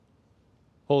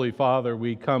Holy Father,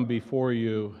 we come before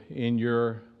you in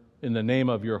the name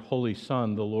of your Holy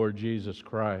Son, the Lord Jesus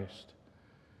Christ.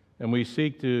 And we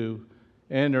seek to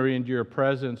enter into your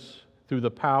presence through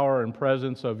the power and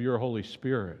presence of your Holy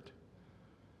Spirit.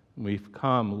 We've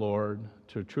come, Lord,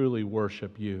 to truly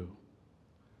worship you.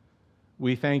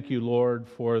 We thank you, Lord,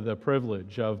 for the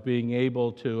privilege of being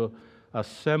able to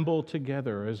assemble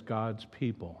together as God's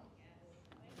people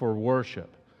for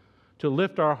worship, to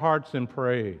lift our hearts in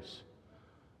praise,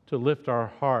 to lift our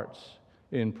hearts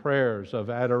in prayers of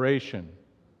adoration,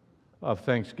 of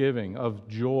thanksgiving, of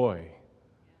joy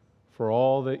for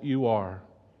all that you are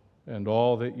and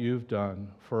all that you've done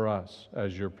for us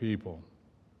as your people.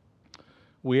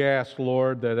 We ask,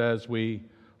 Lord, that as we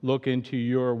look into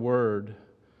your word,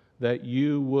 that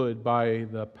you would, by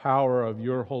the power of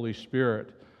your Holy Spirit,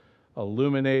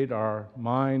 illuminate our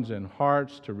minds and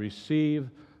hearts to receive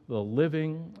the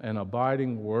living and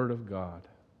abiding Word of God.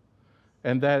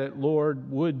 And that it,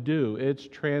 Lord, would do its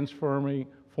transforming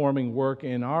work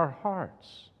in our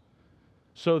hearts,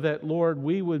 so that, Lord,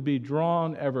 we would be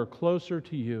drawn ever closer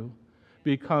to you,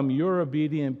 become your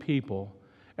obedient people,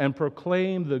 and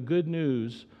proclaim the good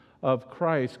news of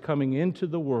Christ coming into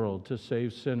the world to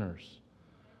save sinners.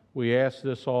 We ask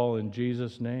this all in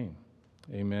Jesus' name.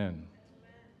 Amen.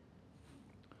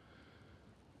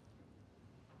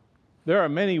 There are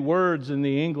many words in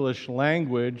the English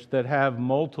language that have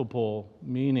multiple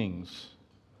meanings.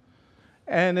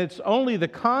 And it's only the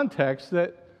context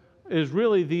that is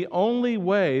really the only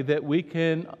way that we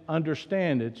can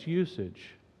understand its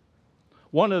usage.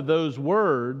 One of those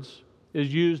words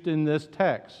is used in this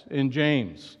text, in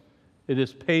James. It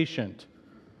is patient.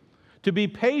 To be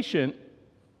patient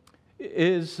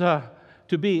is,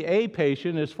 to be a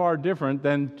patient is far different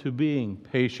than to being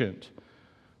patient.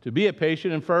 To be a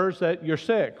patient infers that you're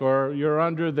sick or you're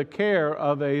under the care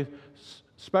of a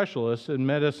specialist in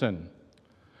medicine.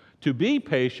 To be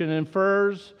patient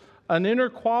infers an inner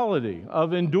quality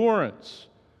of endurance,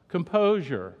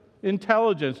 composure,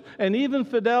 intelligence, and even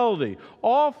fidelity,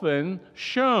 often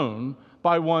shown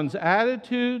by one's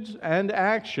attitudes and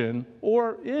action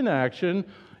or inaction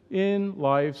in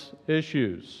life's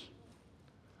issues.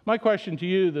 My question to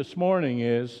you this morning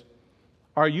is,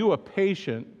 are you a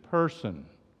patient person?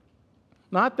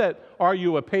 Not that are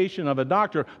you a patient of a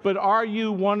doctor, but are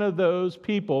you one of those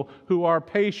people who are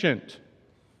patient?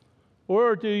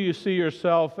 Or do you see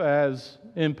yourself as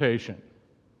impatient?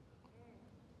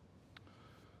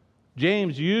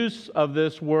 James' use of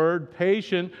this word,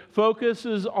 patient,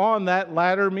 focuses on that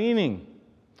latter meaning,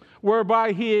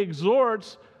 whereby he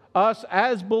exhorts us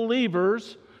as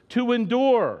believers to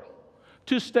endure,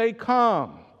 to stay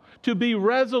calm, to be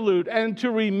resolute, and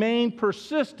to remain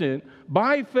persistent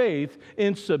by faith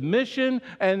in submission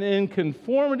and in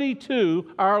conformity to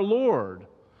our Lord,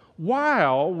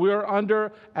 while we're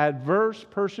under adverse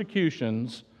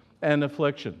persecutions and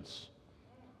afflictions.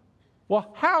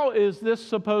 Well, how is this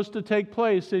supposed to take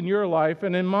place in your life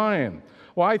and in mine?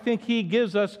 Well, I think he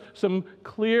gives us some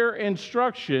clear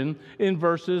instruction in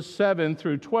verses 7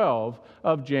 through 12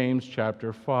 of James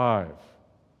chapter 5.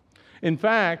 In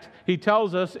fact, he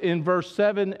tells us in verse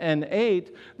 7 and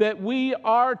 8 that we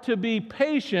are to be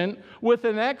patient with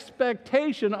an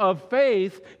expectation of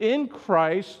faith in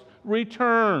Christ's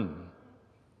return.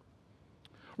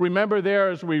 Remember there,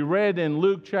 as we read in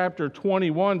Luke chapter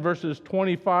 21, verses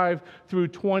 25 through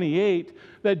 28,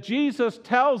 that Jesus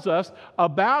tells us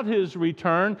about his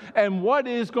return and what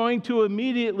is going to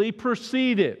immediately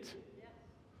precede it.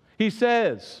 He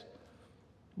says,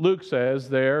 Luke says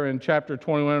there in chapter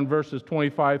 21, verses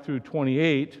 25 through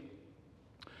 28,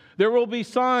 there will be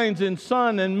signs in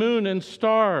sun and moon and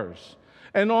stars,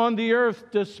 and on the earth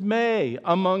dismay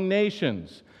among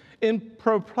nations, in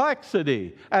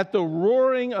perplexity at the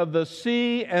roaring of the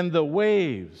sea and the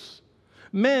waves,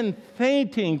 men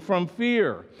fainting from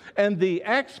fear and the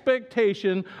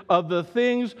expectation of the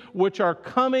things which are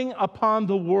coming upon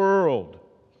the world.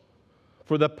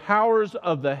 For the powers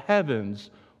of the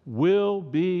heavens will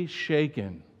be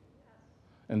shaken.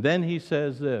 And then he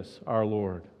says this, our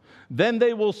Lord, then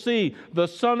they will see the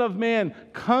Son of Man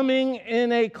coming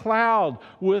in a cloud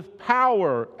with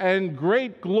power and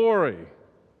great glory.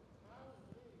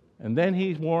 And then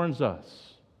he warns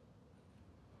us.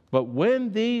 But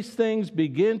when these things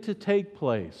begin to take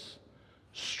place,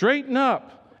 straighten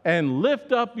up and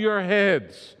lift up your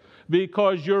heads,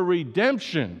 because your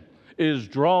redemption is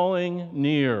drawing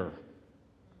near.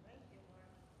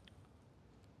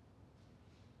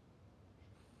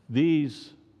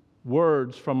 These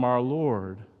words from our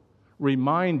Lord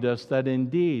remind us that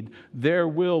indeed there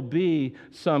will be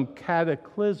some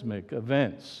cataclysmic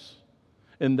events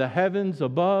in the heavens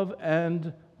above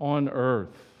and on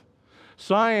earth.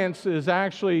 Science is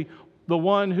actually the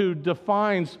one who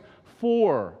defines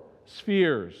 4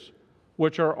 spheres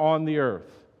which are on the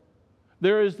earth.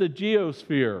 There is the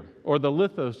geosphere, or the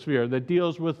lithosphere, that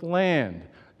deals with land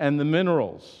and the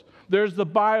minerals. There's the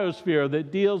biosphere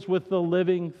that deals with the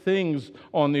living things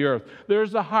on the earth.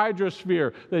 There's the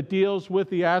hydrosphere that deals with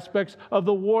the aspects of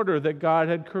the water that God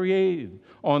had created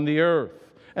on the earth.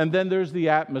 And then there's the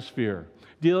atmosphere,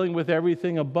 dealing with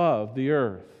everything above the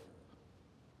earth.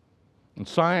 And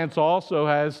science also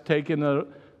has taken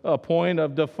a point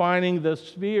of defining the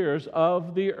spheres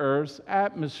of the earth's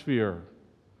atmosphere.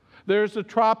 There's the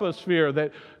troposphere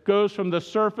that goes from the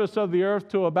surface of the earth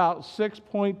to about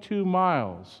 6.2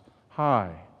 miles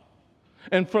high.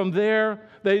 And from there,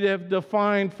 they have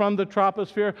defined from the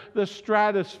troposphere the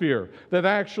stratosphere that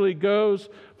actually goes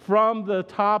from the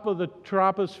top of the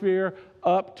troposphere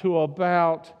up to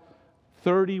about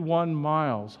 31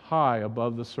 miles high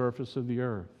above the surface of the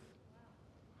earth.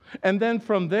 And then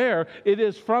from there, it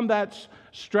is from that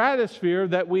stratosphere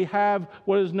that we have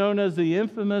what is known as the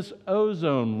infamous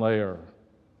ozone layer.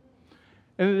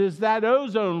 And it is that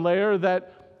ozone layer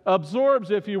that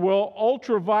absorbs, if you will,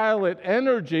 ultraviolet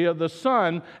energy of the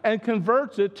sun and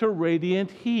converts it to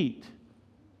radiant heat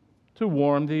to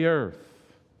warm the earth.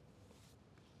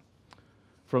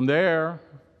 From there,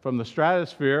 from the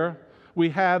stratosphere, we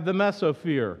have the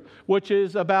mesosphere, which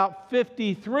is about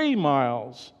 53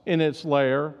 miles in its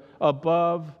layer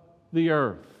above the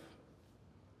earth.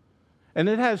 And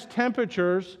it has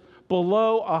temperatures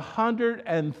below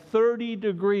 130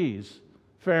 degrees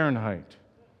Fahrenheit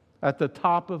at the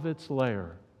top of its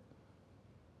layer.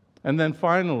 And then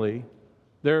finally,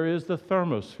 there is the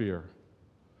thermosphere,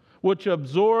 which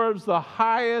absorbs the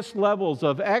highest levels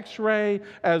of X-ray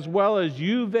as well as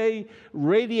UV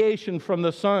radiation from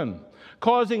the sun,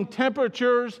 causing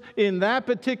temperatures in that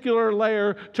particular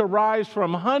layer to rise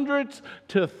from hundreds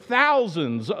to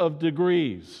thousands of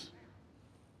degrees.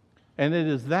 And it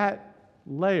is that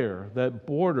layer that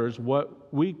borders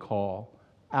what we call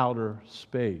outer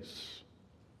space.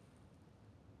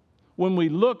 When we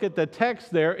look at the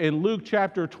text there in Luke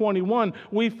chapter 21,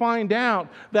 we find out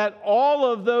that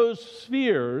all of those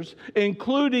spheres,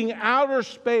 including outer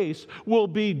space, will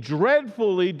be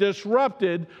dreadfully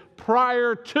disrupted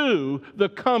prior to the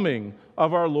coming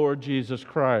of our Lord Jesus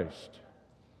Christ.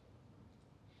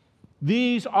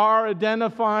 These are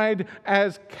identified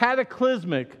as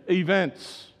cataclysmic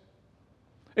events,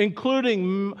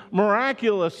 including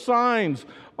miraculous signs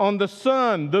on the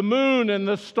sun, the moon, and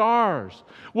the stars.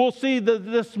 We'll see the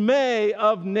dismay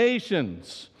of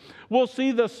nations. We'll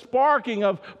see the sparking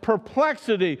of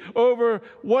perplexity over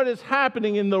what is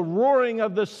happening in the roaring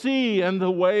of the sea and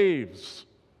the waves.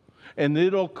 And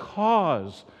it'll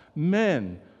cause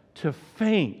men to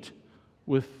faint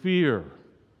with fear.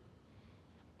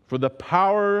 For the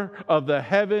power of the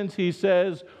heavens, he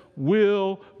says,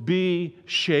 will be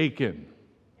shaken.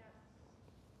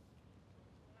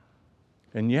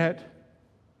 And yet,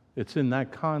 it's in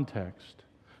that context,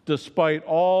 despite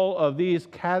all of these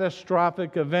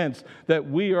catastrophic events, that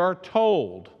we are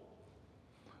told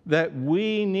that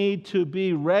we need to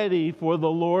be ready for the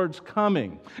Lord's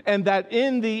coming. And that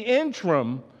in the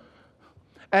interim,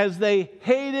 as they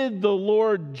hated the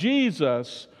Lord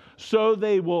Jesus, so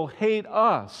they will hate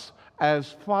us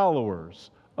as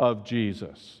followers of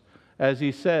Jesus. As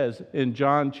he says in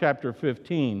John chapter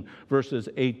 15, verses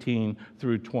 18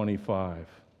 through 25.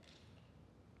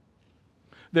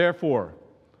 Therefore,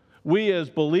 we as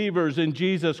believers in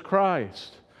Jesus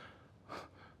Christ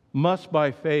must by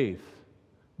faith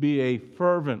be a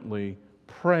fervently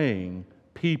praying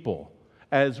people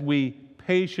as we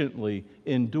patiently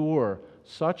endure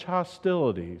such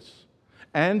hostilities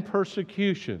and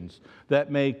persecutions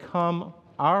that may come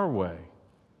our way,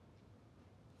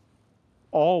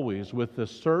 always with the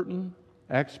certain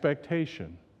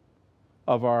expectation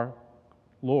of our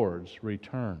Lord's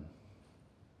return.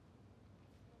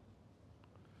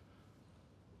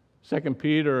 2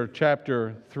 Peter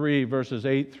chapter 3, verses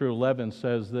 8 through 11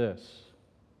 says this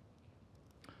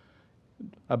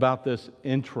about this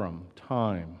interim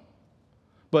time.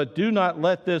 But do not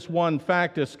let this one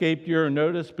fact escape your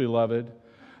notice, beloved,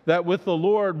 that with the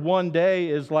Lord 1 day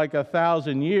is like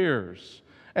 1,000 years,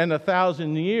 and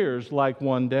 1,000 years like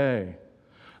 1 day.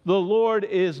 The Lord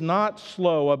is not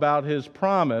slow about his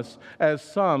promise, as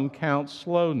some count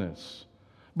slowness,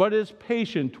 but is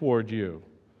patient toward you,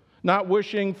 not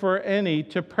wishing for any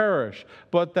to perish,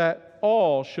 but that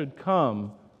all should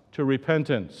come to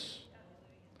repentance.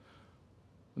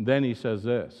 And then he says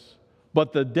this,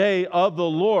 but the day of the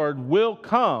Lord will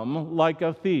come like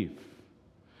a thief.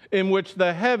 in which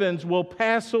the heavens will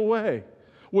pass away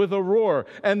with a roar,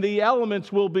 and the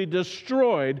elements will be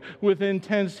destroyed with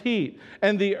intense heat,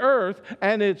 and the earth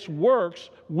and its works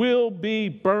will be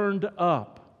burned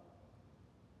up.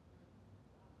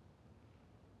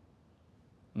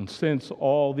 And since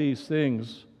all these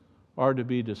things are to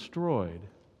be destroyed,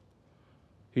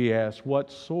 he asks,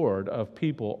 what sort of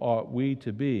people ought we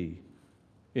to be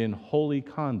in holy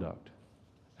conduct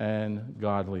and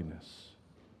godliness?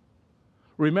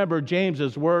 Remember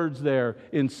James's words there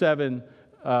in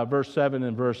verse 7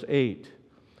 and verse 8.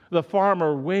 The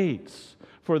farmer waits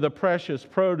for the precious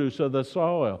produce of the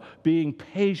soil, being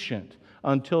patient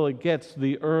until it gets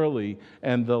the early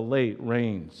and the late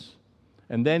rains.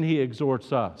 And then he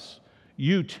exhorts us,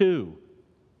 you too,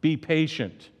 be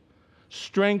patient.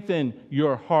 Strengthen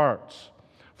your hearts,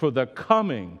 for the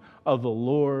coming of the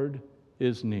Lord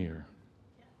is near.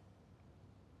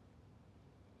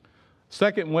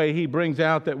 Second way he brings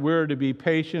out that we're to be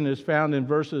patient is found in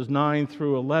verses 9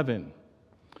 through 11.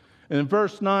 And in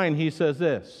verse 9 he says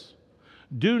this,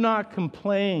 do not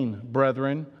complain,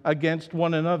 brethren, against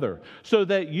one another, so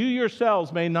that you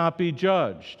yourselves may not be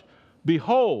judged.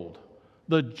 Behold,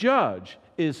 the judge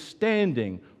is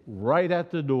standing right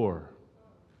at the door.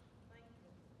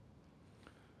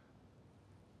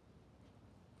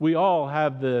 We all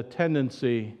have the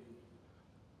tendency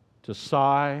to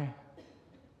sigh,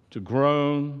 to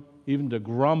groan, even to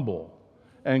grumble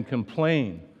and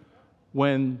complain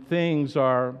when things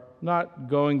are not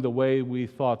going the way we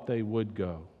thought they would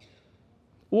go,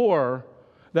 or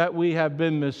that we have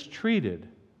been mistreated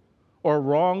or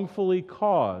wrongfully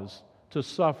caused to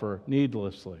suffer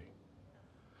needlessly.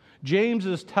 James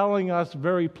is telling us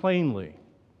very plainly,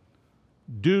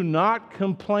 do not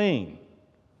complain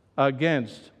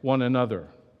against one another.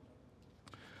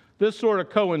 This sort of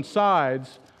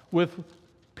coincides with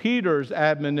Peter's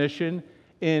admonition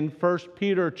in 1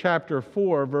 Peter chapter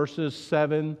 4, verses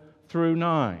 7 through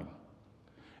 9.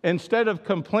 Instead of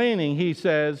complaining, he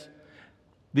says,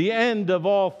 the end of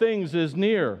all things is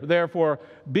near. Therefore,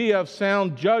 be of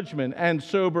sound judgment and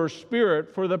sober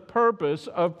spirit for the purpose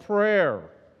of prayer.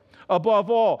 Above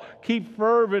all, keep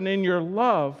fervent in your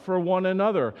love for one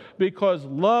another, because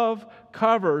love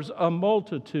covers a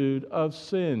multitude of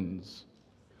sins.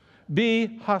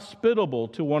 Be hospitable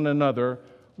to one another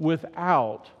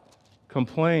without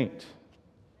complaint.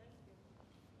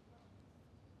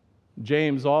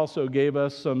 James also gave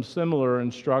us some similar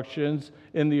instructions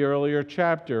in the earlier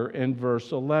chapter in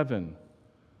verse 11,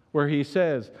 where he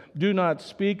says, do not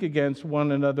speak against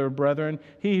one another, brethren.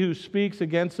 He who speaks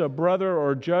against a brother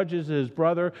or judges his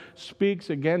brother speaks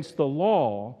against the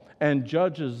law and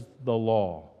judges the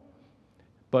law.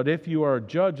 But if you are a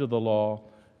judge of the law,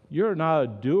 you're not a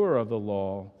doer of the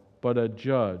law, but a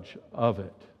judge of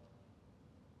it.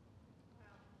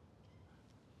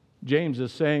 James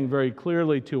is saying very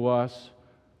clearly to us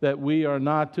that we are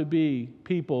not to be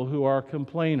people who are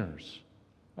complainers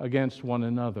against one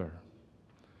another.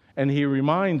 And he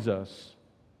reminds us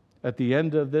at the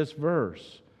end of this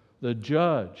verse, the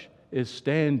judge is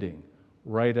standing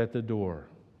right at the door.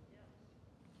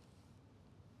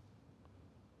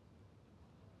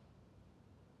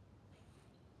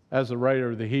 As the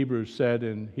writer of the Hebrews said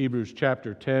in Hebrews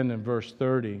chapter 10 and verse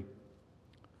 30,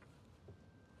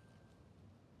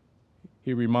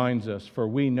 he reminds us, for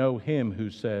we know him who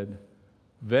said,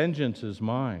 vengeance is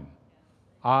mine,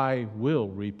 I will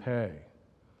repay.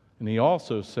 And he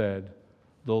also said,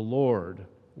 the Lord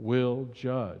will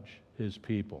judge his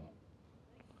people.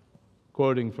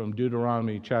 Quoting from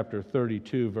Deuteronomy chapter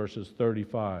 32, verses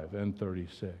 35 and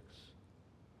 36.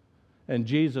 And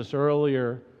Jesus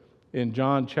earlier in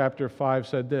John chapter 5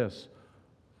 said this,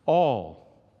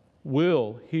 all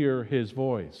will hear his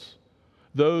voice.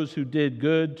 Those who did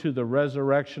good to the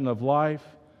resurrection of life,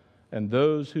 and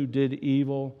those who did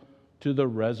evil to the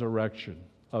resurrection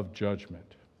of judgment.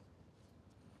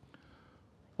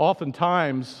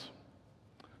 Oftentimes,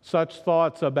 such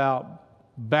thoughts about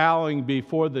bowing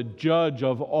before the judge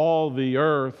of all the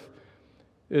earth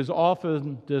is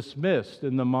often dismissed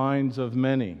in the minds of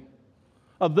many,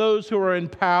 of those who are in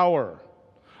power,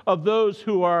 of those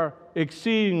who are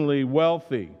exceedingly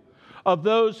wealthy, of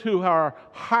those who are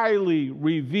highly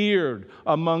revered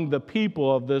among the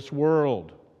people of this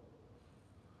world.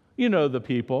 You know the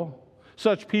people.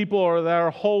 Such people that are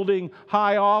holding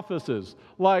high offices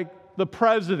like the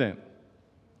president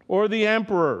or the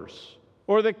emperors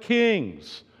or the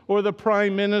kings or the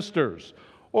prime ministers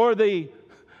or the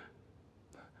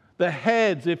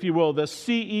heads, if you will, the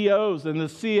CEOs and the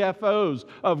CFOs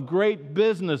of great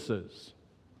businesses.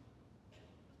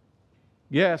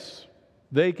 Yes,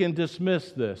 they can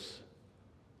dismiss this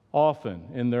often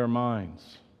in their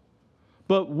minds.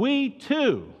 But we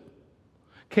too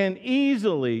can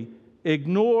easily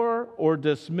ignore or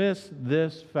dismiss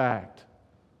this fact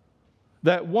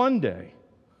that one day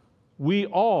we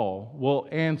all will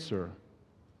answer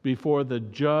before the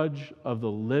judge of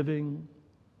the living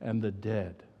and the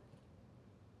dead.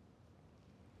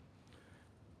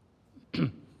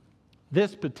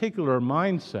 This particular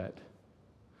mindset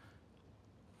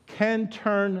can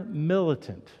turn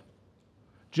militant,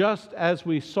 just as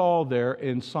we saw there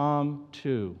in Psalm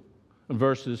 2,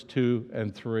 verses 2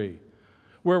 and 3,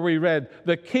 where we read,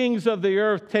 "The kings of the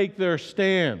earth take their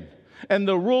stand, and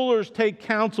the rulers take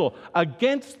counsel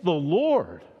against the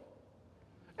Lord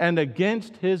and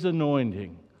against his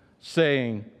anointing,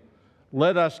 saying,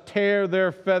 let us tear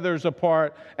their feathers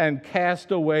apart and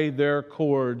cast away their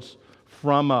cords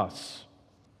from us."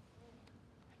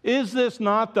 Is this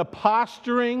not the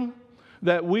posturing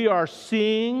that we are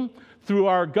seeing through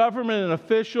our government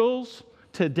officials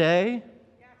today?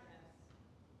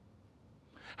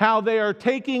 How they are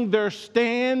taking their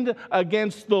stand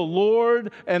against the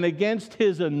Lord and against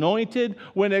his anointed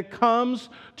when it comes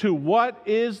to what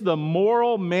is the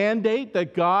moral mandate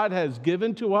that God has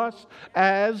given to us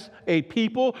as a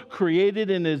people created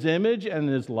in his image and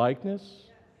his likeness?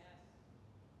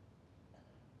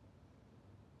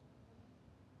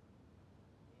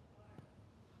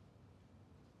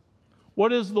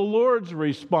 What is the Lord's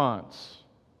response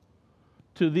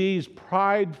to these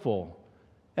prideful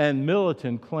and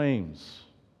militant claims?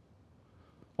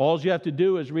 All you have to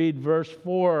do is read verse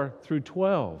 4 through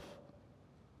 12.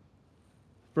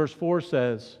 Verse 4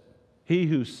 says, "He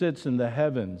who sits in the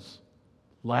heavens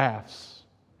laughs.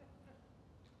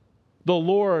 The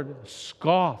Lord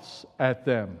scoffs at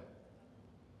them."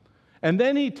 And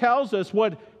then he tells us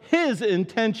what his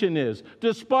intention is,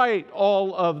 despite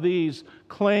all of these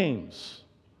claims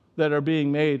that are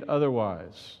being made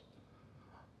otherwise.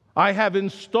 "I have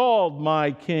installed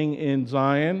my king in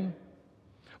Zion,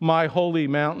 my holy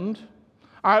mountain.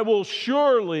 I will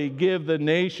surely give the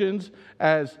nations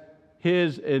as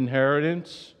his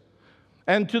inheritance,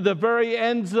 and to the very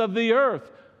ends of the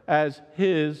earth as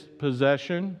his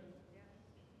possession."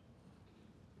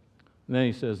 And then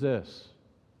he says this,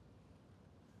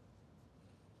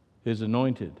 his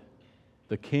anointed,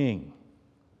 the king,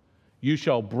 "You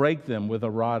shall break them with a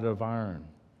rod of iron.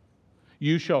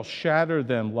 You shall shatter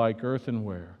them like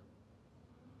earthenware."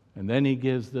 And then he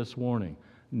gives this warning,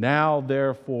 "Now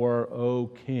therefore, O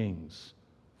kings,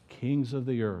 kings of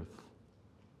the earth,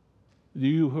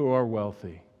 you who are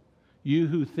wealthy, you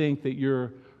who think that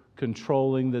you're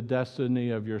controlling the destiny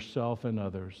of yourself and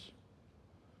others,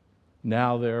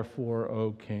 now therefore,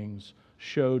 O kings,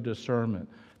 show discernment.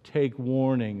 Take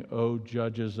warning, O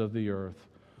judges of the earth.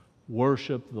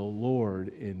 Worship the Lord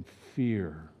in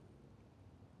fear.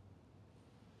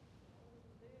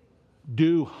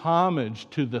 Do homage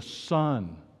to the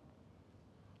Son,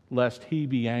 lest he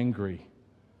be angry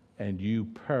and you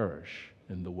perish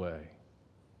in the way."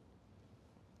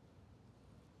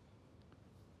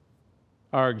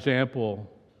 Our example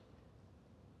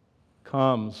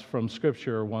comes from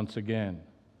Scripture once again,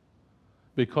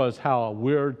 because how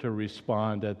we're to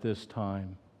respond at this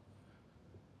time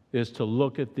is to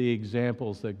look at the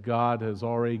examples that God has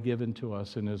already given to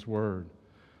us in his word.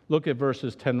 Look at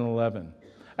verses 10 and 11.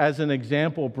 "As an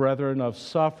example, brethren, of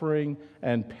suffering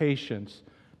and patience,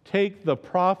 take the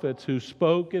prophets who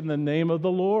spoke in the name of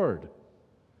the Lord.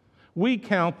 We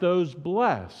count those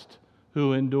blessed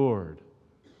who endured."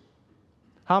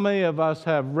 How many of us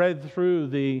have read through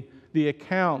the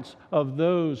accounts of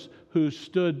those who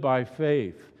stood by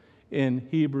faith in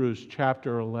Hebrews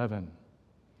chapter 11?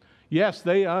 Yes,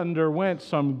 they underwent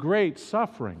some great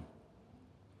suffering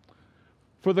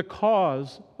for the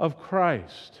cause of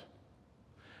Christ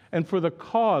and for the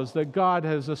cause that God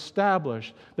has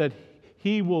established that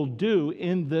he will do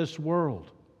in this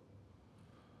world.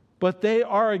 But they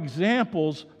are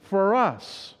examples for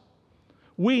us.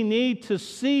 We need to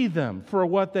see them for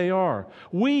what they are.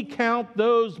 "We count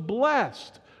those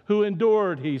blessed who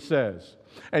endured," he says.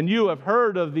 "And you have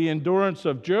heard of the endurance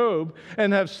of Job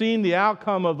and have seen the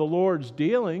outcome of the Lord's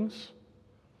dealings,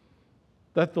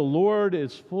 that the Lord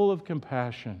is full of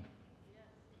compassion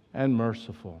and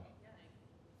merciful."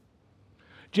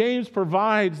 James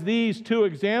provides these two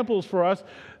examples for us,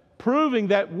 proving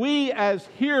that we, as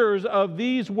hearers of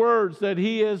these words that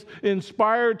he is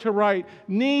inspired to write,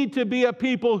 need to be a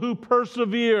people who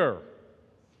persevere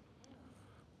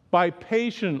by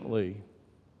patiently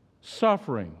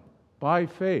suffering by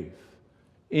faith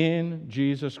in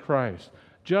Jesus Christ,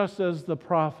 just as the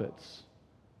prophets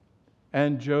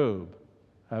and Job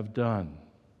have done.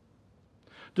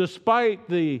 Despite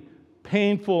the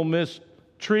painful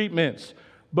mistreatments,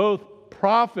 both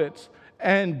prophets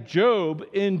and Job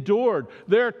endured.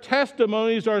 Their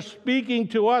testimonies are speaking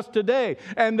to us today,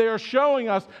 and they are showing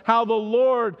us how the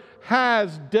Lord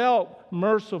has dealt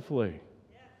mercifully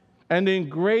and in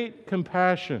great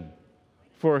compassion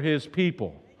for His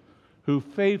people who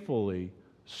faithfully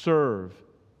serve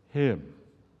Him.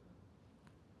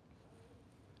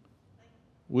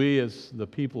 We, as the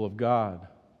people of God,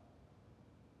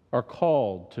 are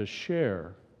called to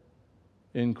share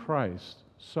in Christ's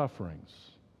sufferings.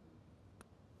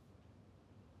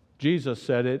 Jesus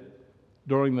said it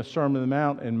during the Sermon on the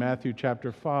Mount in Matthew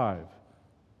chapter 5,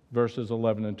 verses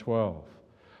 11 and 12.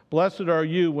 Blessed are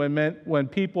you when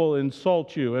people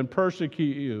insult you and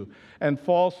persecute you and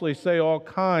falsely say all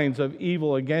kinds of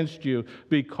evil against you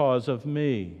because of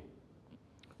me.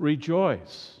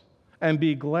 Rejoice and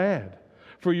be glad,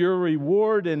 for your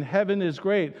reward in heaven is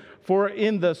great. For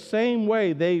in the same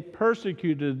way they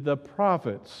persecuted the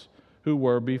prophets who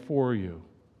were before you.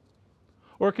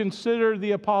 Or consider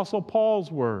the Apostle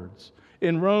Paul's words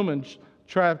in Romans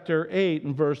chapter 8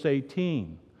 and verse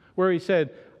 18, where he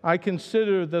said, I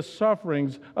consider the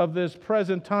sufferings of this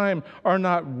present time are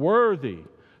not worthy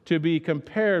to be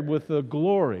compared with the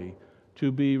glory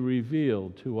to be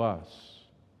revealed to us.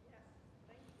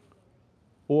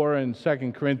 Or in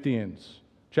 2 Corinthians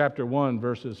chapter 1,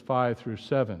 verses 5 through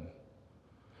 7.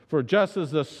 For just as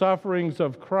the sufferings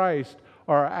of Christ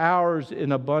are ours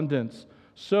in abundance,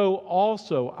 so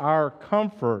also our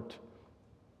comfort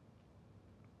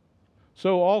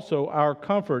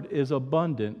is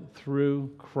abundant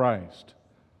through Christ.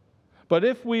 But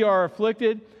if we are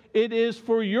afflicted, it is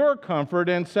for your comfort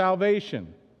and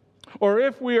salvation. Or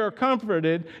if we are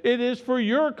comforted, it is for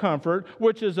your comfort,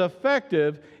 which is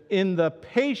effective in the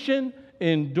patient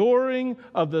enduring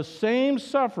of the same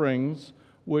sufferings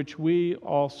which we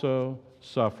also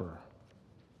suffer.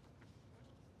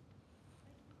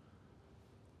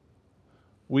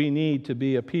 We need to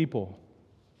be a people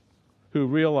who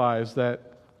realize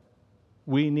that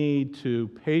we need to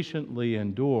patiently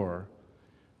endure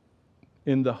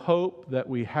in the hope that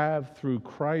we have through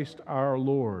Christ our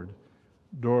Lord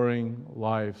during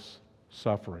life's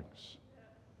sufferings.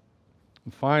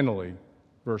 And finally,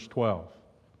 verse 12.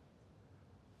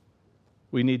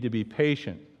 We need to be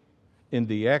patient in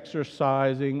the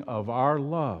exercising of our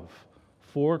love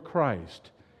for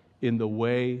Christ in the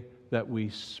way that we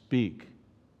speak,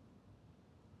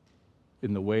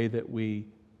 in the way that we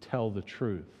tell the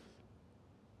truth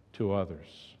to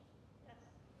others.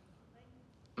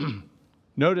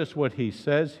 Notice what he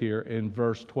says here in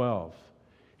verse 12.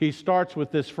 He starts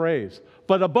with this phrase,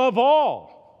 but above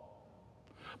all,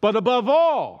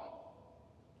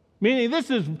 meaning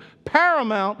this is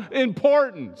paramount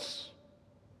importance.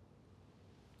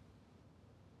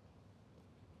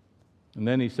 And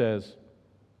then he says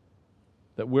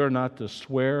that we're not to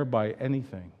swear by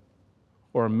anything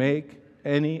or make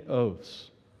any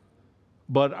oaths,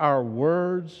 but our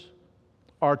words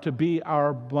are to be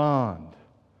our bond,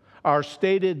 our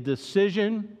stated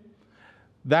decision,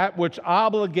 that which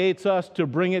obligates us to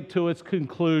bring it to its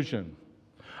conclusion.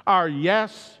 Our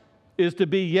yes is to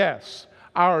be yes.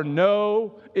 Our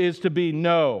no is to be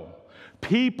no.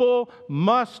 People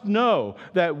must know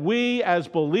that we, as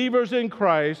believers in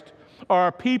Christ,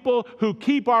 are people who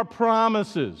keep our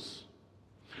promises,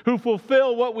 who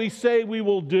fulfill what we say we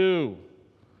will do,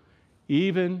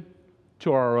 even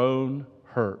to our own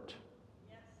hurt.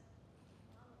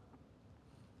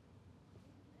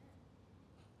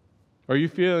 Are you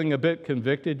feeling a bit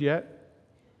convicted yet?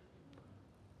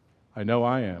 I know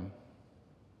I am,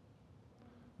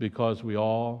 because we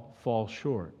all fall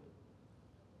short,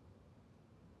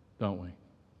 don't we?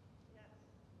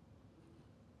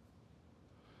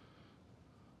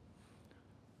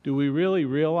 Do we really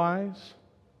realize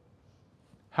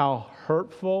how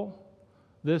hurtful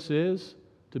this is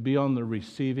to be on the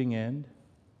receiving end?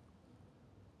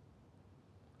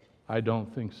 I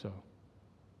don't think so.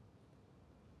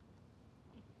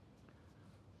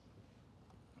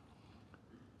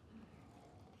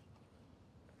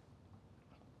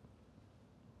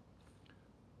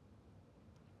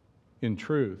 In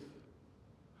truth,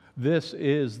 this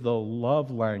is the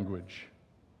love language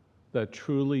that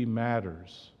truly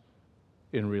matters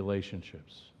in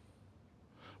relationships.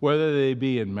 Whether they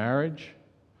be in marriage,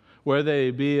 whether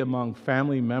they be among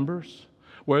family members,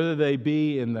 whether they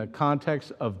be in the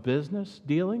context of business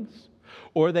dealings,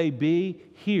 or they be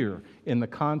here in the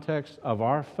context of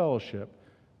our fellowship,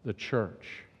 the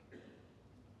church.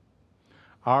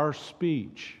 Our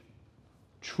speech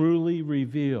truly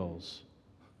reveals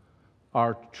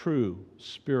our true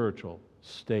spiritual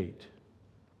state.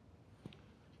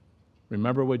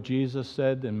 Remember what Jesus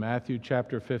said in Matthew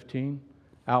chapter 15?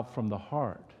 Out from the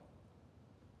heart,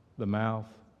 the mouth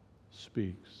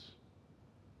speaks.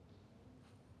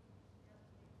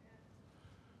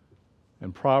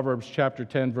 And Proverbs chapter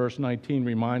 10, verse 19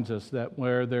 reminds us that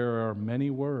where there are many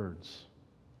words,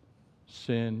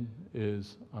 sin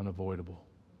is unavoidable.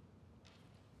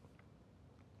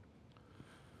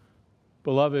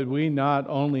 Beloved, we not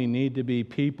only need to be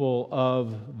people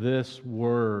of this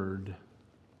word,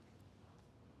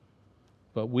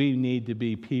 but we need to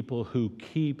be people who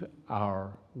keep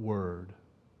our word.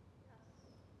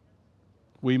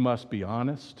 We must be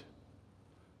honest.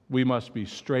 We must be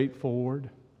straightforward.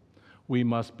 We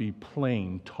must be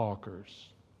plain talkers.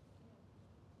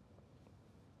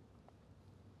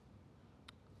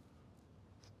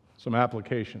 Some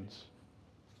applications.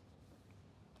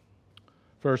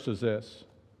 First is this.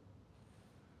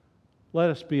 Let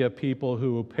us be a people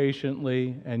who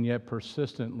patiently and yet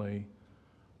persistently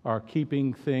are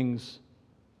keeping things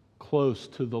close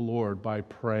to the Lord by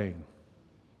praying.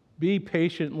 Be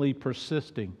patiently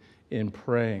persisting in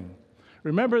praying.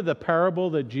 Remember the parable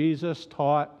that Jesus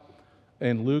taught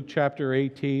in Luke chapter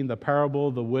 18, the parable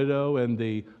of the widow and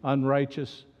the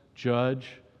unrighteous judge?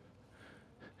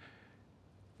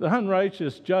 The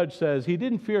unrighteous judge says he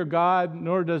didn't fear God,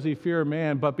 nor does he fear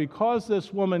man, but because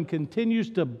this woman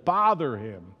continues to bother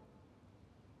him,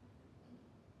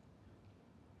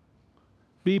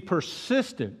 be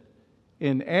persistent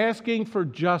in asking for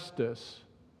justice,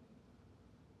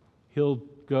 he'll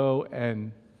go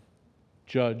and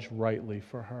judge rightly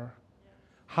for her.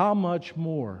 How much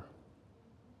more,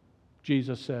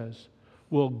 Jesus says,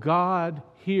 will God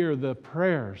hear the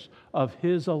prayers of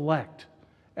his elect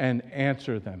and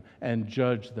answer them and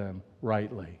judge them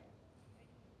rightly?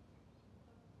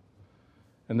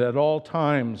 And at all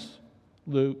times,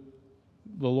 Luke,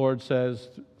 the Lord says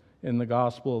in the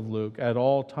Gospel of Luke, at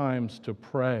all times to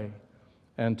pray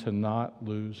and to not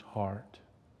lose heart.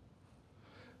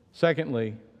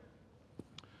 Secondly,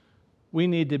 we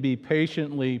need to be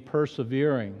patiently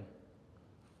persevering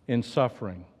in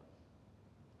suffering.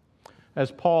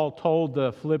 As Paul told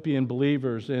the Philippian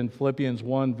believers in Philippians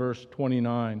 1, verse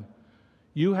 29,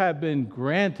 you have been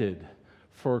granted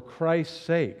for Christ's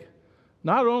sake,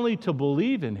 not only to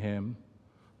believe in him,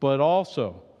 but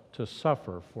also to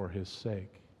suffer for his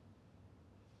sake.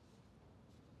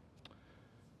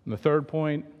 And the third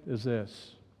point is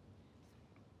this.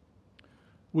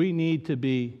 We need to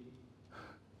be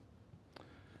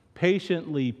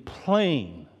patiently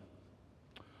plain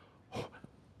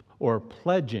or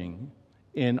pledging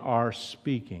in our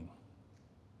speaking.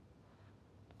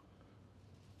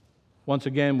 Once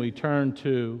again, we turn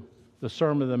to the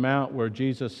Sermon on the Mount where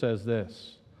Jesus says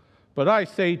this, "But I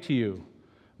say to you,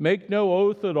 make no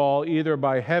oath at all, either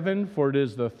by heaven, for it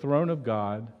is the throne of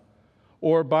God,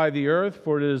 or by the earth,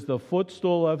 for it is the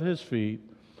footstool of his feet,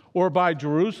 or by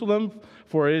Jerusalem,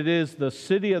 for it is the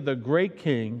city of the great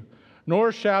king.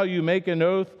 Nor shall you make an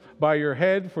oath by your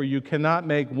head, for you cannot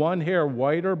make one hair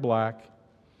white or black.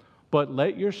 But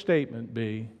let your statement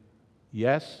be,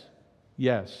 yes,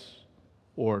 yes,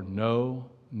 or no,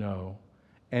 no.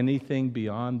 Anything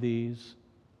beyond these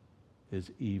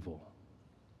is evil."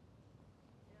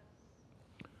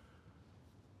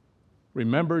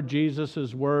 Remember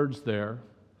Jesus' words there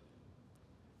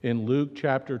in Luke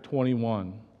chapter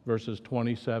 21, verses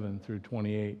 27 through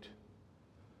 28.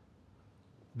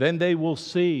 Then they will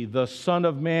see the Son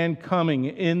of Man coming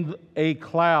in a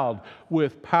cloud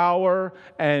with power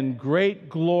and great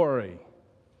glory.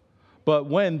 But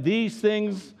when these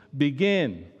things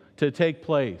begin to take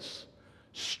place,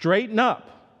 straighten up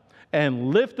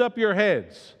and lift up your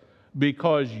heads,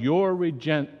 because your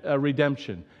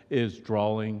redemption is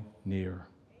drawing near.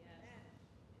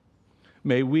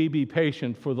 May we be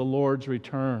patient for the Lord's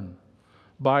return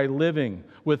by living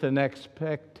with an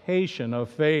expectation of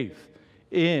faith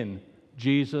in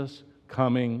Jesus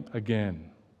coming again,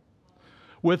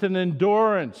 with an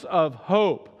endurance of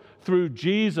hope through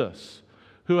Jesus,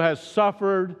 who has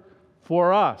suffered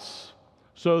for us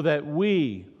so that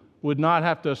we would not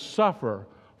have to suffer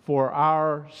for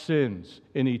our sins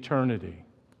in eternity,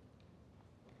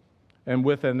 and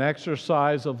with an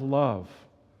exercise of love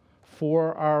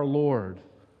for our Lord,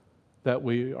 that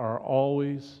we are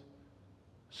always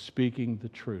speaking the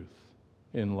truth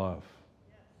in love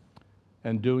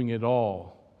and doing it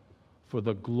all for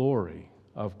the glory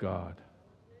of God.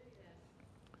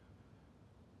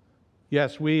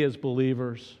 Yes, we as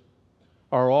believers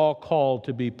are all called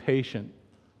to be patient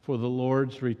for the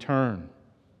Lord's return.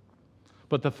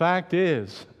 But the fact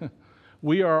is,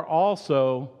 we are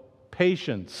also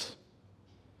patients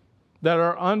that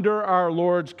are under our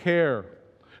Lord's care,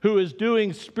 who is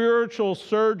doing spiritual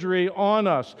surgery on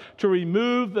us to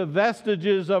remove the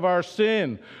vestiges of our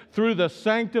sin through the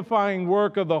sanctifying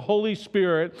work of the Holy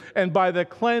Spirit and by the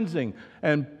cleansing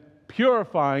and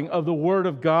purifying of the Word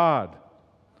of God.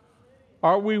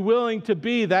 Are we willing to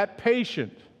be that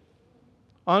patient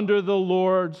under the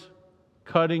Lord's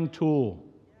cutting tool?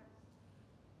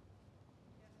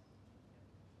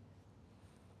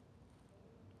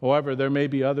 However, there may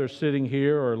be others sitting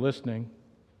here or listening,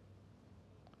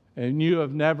 and you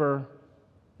have never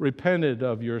repented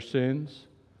of your sins.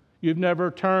 You've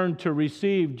never turned to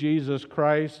receive Jesus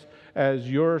Christ as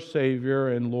your Savior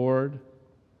and Lord.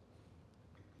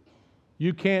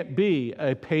 You can't be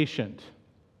a patient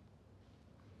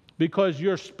because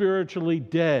you're spiritually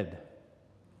dead.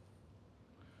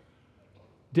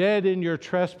 Dead in your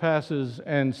trespasses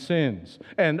and sins,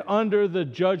 and under the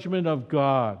judgment of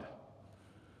God.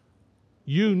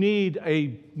 You need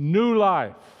a new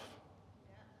life.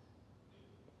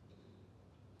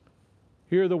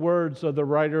 Hear the words of the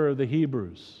writer of the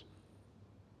Hebrews.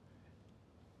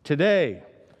 Today,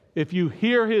 if you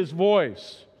hear His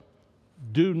voice,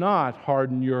 do not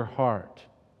harden your heart.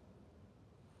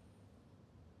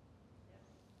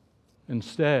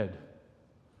 Instead,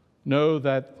 know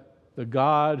that the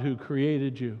God who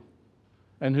created you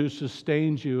and who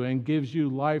sustains you and gives you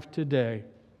life today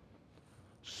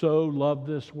so loved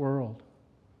this world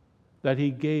that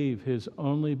He gave His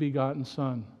only begotten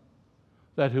Son,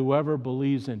 that whoever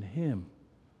believes in Him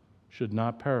should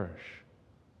not perish,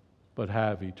 but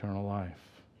have eternal life.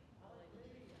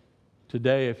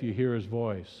 Today, if you hear His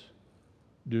voice,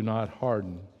 do not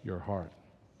harden your heart.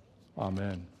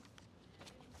 Amen.